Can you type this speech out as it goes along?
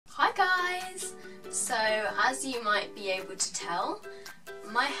Hi guys! So as you might be able to tell,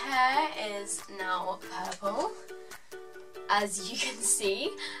 my hair is now purple. As you can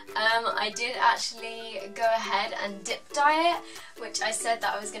see, I did actually go ahead and dip dye it, which I said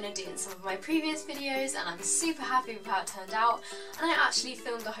that I was going to do in some of my previous videos, and I'm super happy with how it turned out. And I actually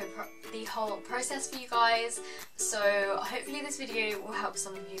filmed the whole process for you guys, so hopefully this video will help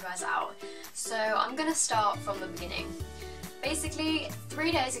some of you guys out. So I'm going to start from the beginning. Basically,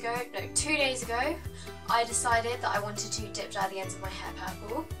 2 days ago, I decided that I wanted to dip dye the ends of my hair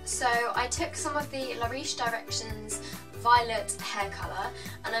purple. So I took some of the La Riche Directions violet hair colour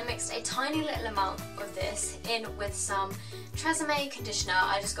and I mixed a tiny little amount of this in with some Tresemme conditioner.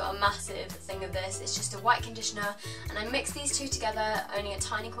 I just got a massive thing of this. It's just a white conditioner, and I mixed these two together, only a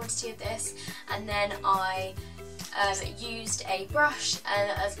tiny quantity of this, and then I used a brush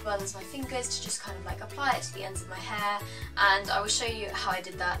as well as my fingers to just kind of like apply it to the ends of my hair, and I will show you how I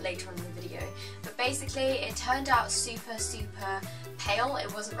did that later on in the video. But basically it turned out super pale.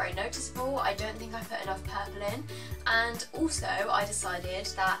 It wasn't very noticeable. I don't think I put enough purple in, and also I decided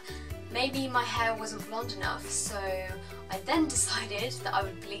that maybe my hair wasn't blonde enough, so I then decided that I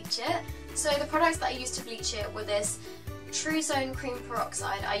would bleach it. So the products that I used to bleach it were this True Zone Cream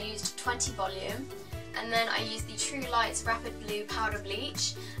Peroxide. I used 20 volume. And then I used the True Lights Rapid Blue Powder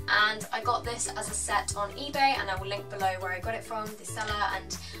Bleach, and I got this as a set on eBay, and I will link below where I got it from, the seller,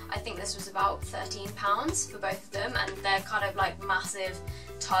 and I think this was about £13 for both of them, and they're kind of like massive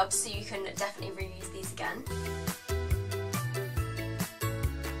tubs, so you can definitely reuse these again.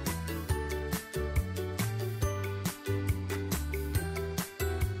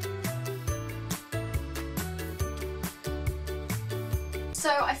 So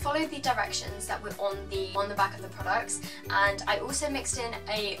I followed the directions that were on the back of the products, and I also mixed in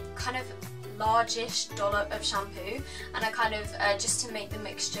a kind of largish dollop of shampoo, and I kind of just to make the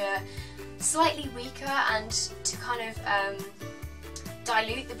mixture slightly weaker and to kind of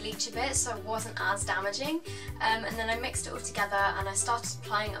dilute the bleach a bit so it wasn't as damaging, and then I mixed it all together and I started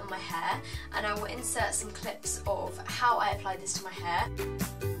applying it on my hair, and I will insert some clips of how I applied this to my hair.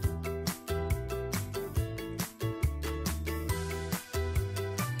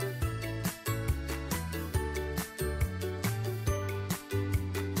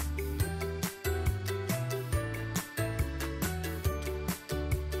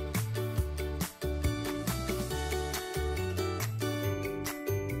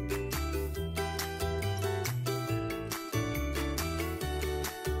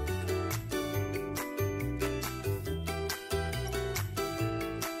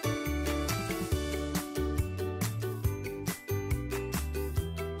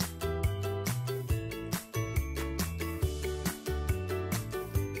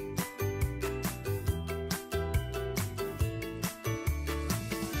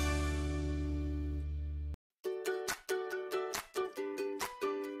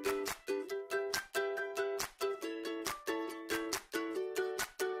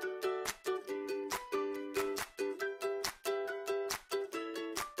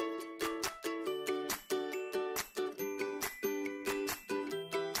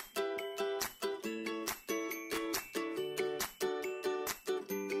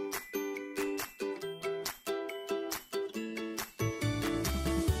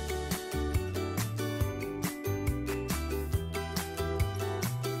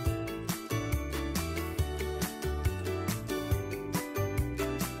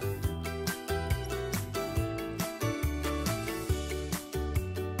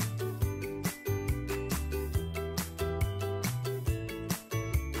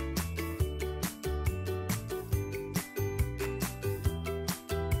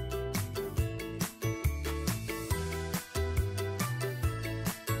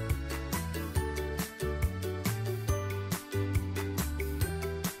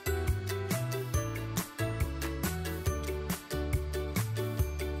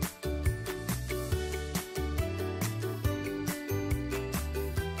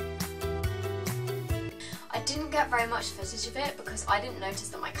 I didn't get very much footage of it because I didn't notice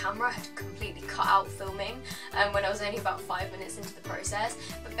that my camera had completely cut out filming when I was only about 5 minutes into the process.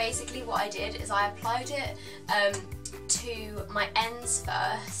 But basically what I did is I applied it to my ends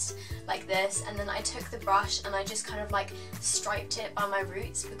first, like this, and then I took the brush and I just kind of like striped it by my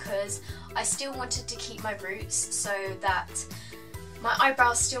roots because I still wanted to keep my roots so that my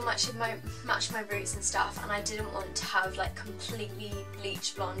eyebrows still match my roots and stuff, and I didn't want to have like completely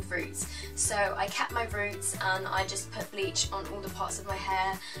bleach blonde roots. So I kept my roots and I just put bleach on all the parts of my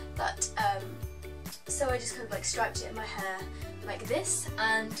hair that so I just kind of like striped it in my hair like this,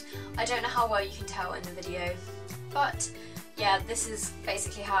 and I don't know how well you can tell in the video, but yeah, this is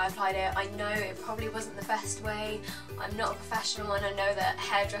basically how I applied it. I know it probably wasn't the best way. I'm not a professional and I know that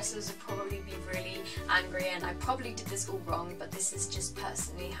hairdressers would probably be really angry and I probably did this all wrong, but this is just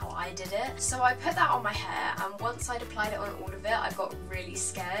personally how I did it. So I put that on my hair, and once I'd applied it on all of it, I got really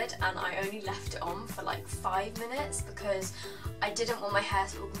scared and I only left it on for like 5 minutes because I didn't want my hair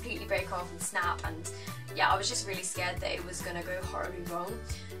to completely break off and snap, and yeah, I was just really scared that it was gonna go horribly wrong.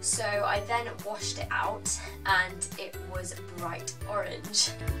 So I then washed it out and it was bright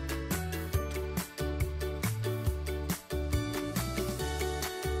orange.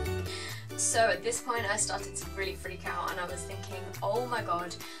 So at this point I started to really freak out and I was thinking, oh my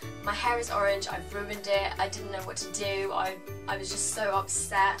god, my hair is orange, I've ruined it, I didn't know what to do, I was just so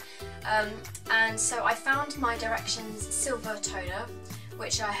upset. And so I found my Directions Silver Toner,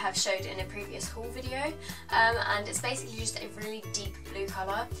 which I have showed in a previous haul video, and it's basically just a really deep blue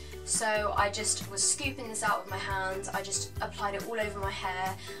colour. So I just was scooping this out with my hands, I just applied it all over my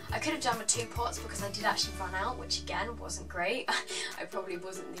hair. I could have done with 2 pots because I did actually run out, which again wasn't great. I probably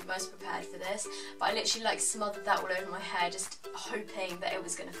wasn't the most prepared for this, but I literally like smothered that all over my hair just hoping that it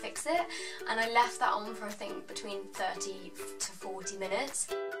was going to fix it, and I left that on for I think between 30 to 40 minutes.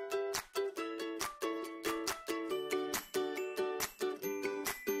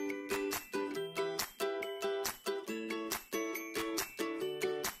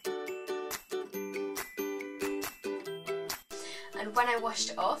 And when I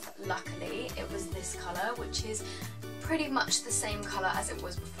washed it off, luckily it was this colour, which is pretty much the same colour as it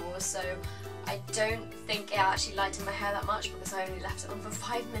was before, so I don't think it actually lightened my hair that much because I only left it on for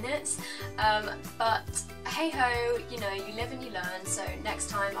 5 minutes. But hey ho, you know, you live and you learn, so next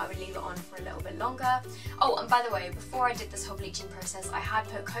time I would leave it on for a little bit longer. Oh, and by the way, before I did this whole bleaching process, I had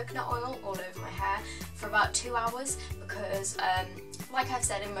put coconut oil all over my hair for about 2 hours because, like I've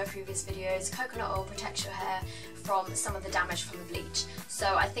said in my previous videos, coconut oil protects your hair from some of the damage from the bleach.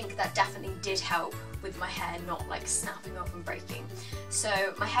 So I think that definitely did help with my hair not like snapping off and breaking. So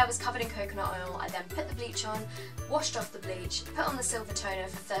my hair was covered in coconut oil, I then put the bleach on, washed off the bleach, put on the silver toner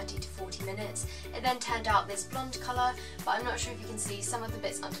for 30 to 40 minutes. It then turned out this blonde colour, but I'm not sure if you can see, some of the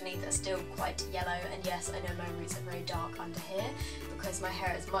bits underneath are still quite yellow, and yes, I know my roots are very dark under here because my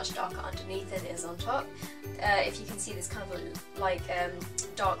hair is much darker underneath than it is on top. If you can see this kind of like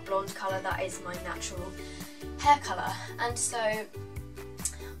dark blonde colour, that is my natural hair colour. And so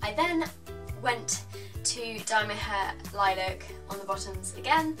I then went to dye my hair lilac on the bottoms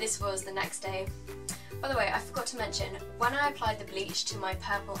again. This was the next day. By the way, I forgot to mention, when I applied the bleach to my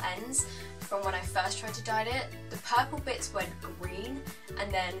purple ends from when I first tried to dye it, the purple bits went green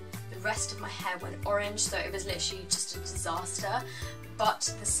and then the rest of my hair went orange, so it was literally just a disaster.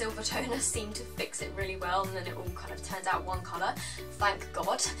 But the silver toner seemed to fix it really well, and then it all kind of turned out one colour, thank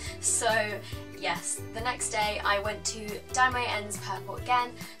God. So yes, the next day I went to dye my ends purple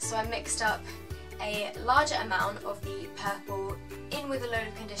again, so I mixed up a larger amount of the purple in with a load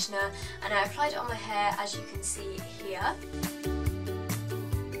of conditioner and I applied it on my hair, as you can see here.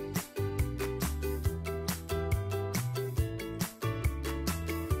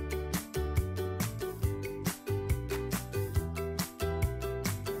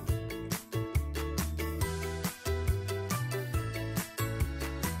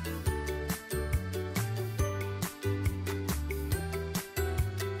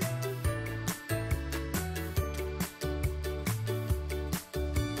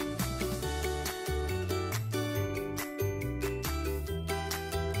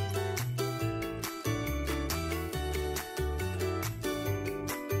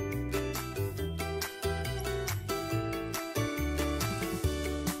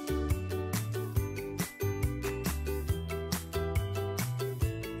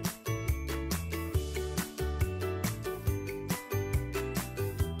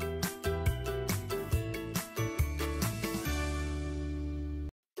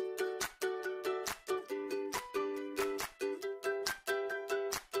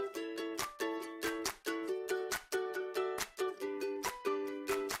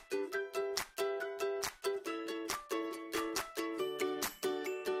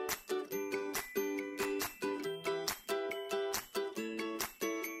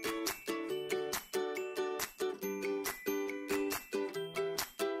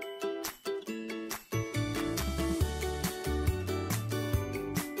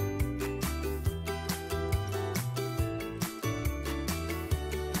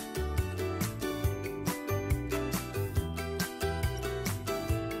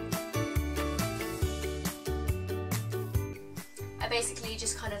 Basically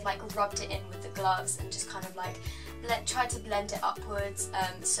just kind of like rubbed it in with the gloves and just kind of like tried to blend it upwards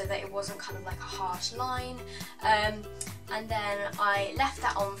so that it wasn't kind of like a harsh line. and then I left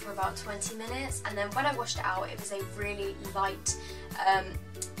that on for about 20 minutes, and then when I washed it out it was a really light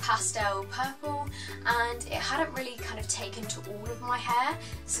pastel purple, and it hadn't really kind of taken to all of my hair,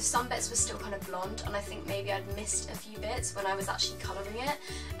 so some bits were still kind of blonde, and I think maybe I'd missed a few bits when I was actually colouring it.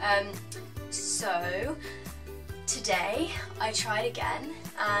 So today I tried again,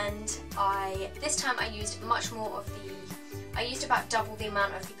 and this time I used much more of I used about double the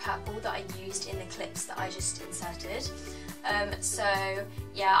amount of the purple that I used in the clips that I just inserted. So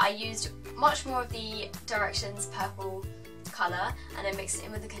yeah, I used much more of the Directions purple colour, and I mixed it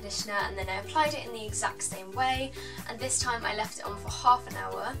in with the conditioner, and then I applied it in the exact same way, and this time I left it on for half an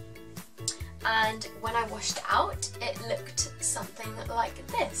hour, and when I washed it out it looked something like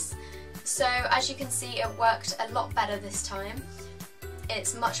this. So as you can see, it worked a lot better this time.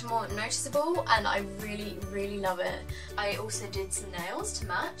 It's much more noticeable and I really love it. I also did some nails to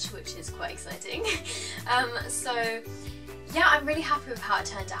match, which is quite exciting. So yeah, I'm really happy with how it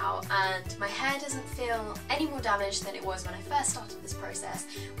turned out, and my hair doesn't feel any more damaged than it was when I first started this process,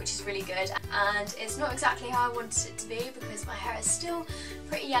 which is really good. And it's not exactly how I wanted it to be because my hair is still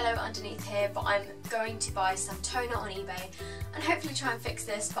pretty yellow underneath here, but I'm going to buy some toner on eBay and hopefully try and fix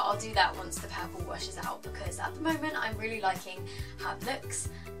this, but I'll do that once the purple washes out, because at the moment I'm really liking how it looks.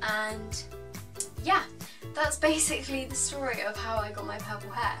 And yeah, that's basically the story of how I got my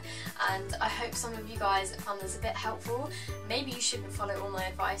purple hair, and I hope some of you guys found this a bit helpful. Maybe you shouldn't follow all my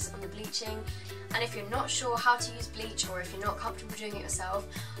advice on the bleaching, and if you're not sure how to use bleach, or if you're not comfortable doing it yourself,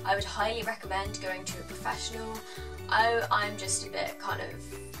 I would highly recommend going to a professional. I'm just a bit kind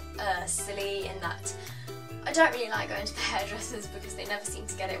of silly in that I don't really like going to the hairdressers because they never seem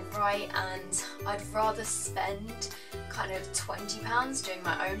to get it right, and I'd rather spend kind of £20 doing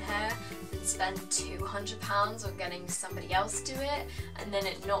my own hair than spend £200 on getting somebody else to do it and then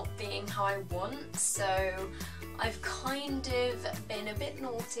it not being how I want. So I've kind of been a bit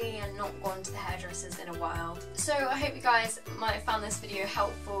naughty and not gone to the hairdressers in a while. So I hope you guys might have found this video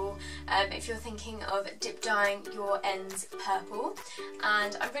helpful if you're thinking of dip dyeing your ends purple,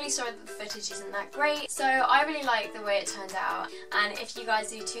 and I'm really sorry that the footage isn't that great. So I really like the way it turned out, and if you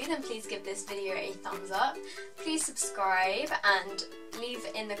guys do too, then please give this video a thumbs up, please subscribe, and leave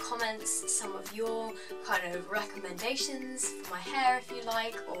in the comments some of your kind of recommendations for my hair if you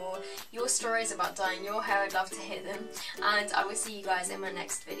like, or your stories about dyeing your hair. I'd love to hear them, and I will see you guys in my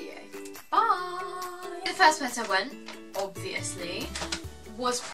next video. Bye! The first place I went, obviously, was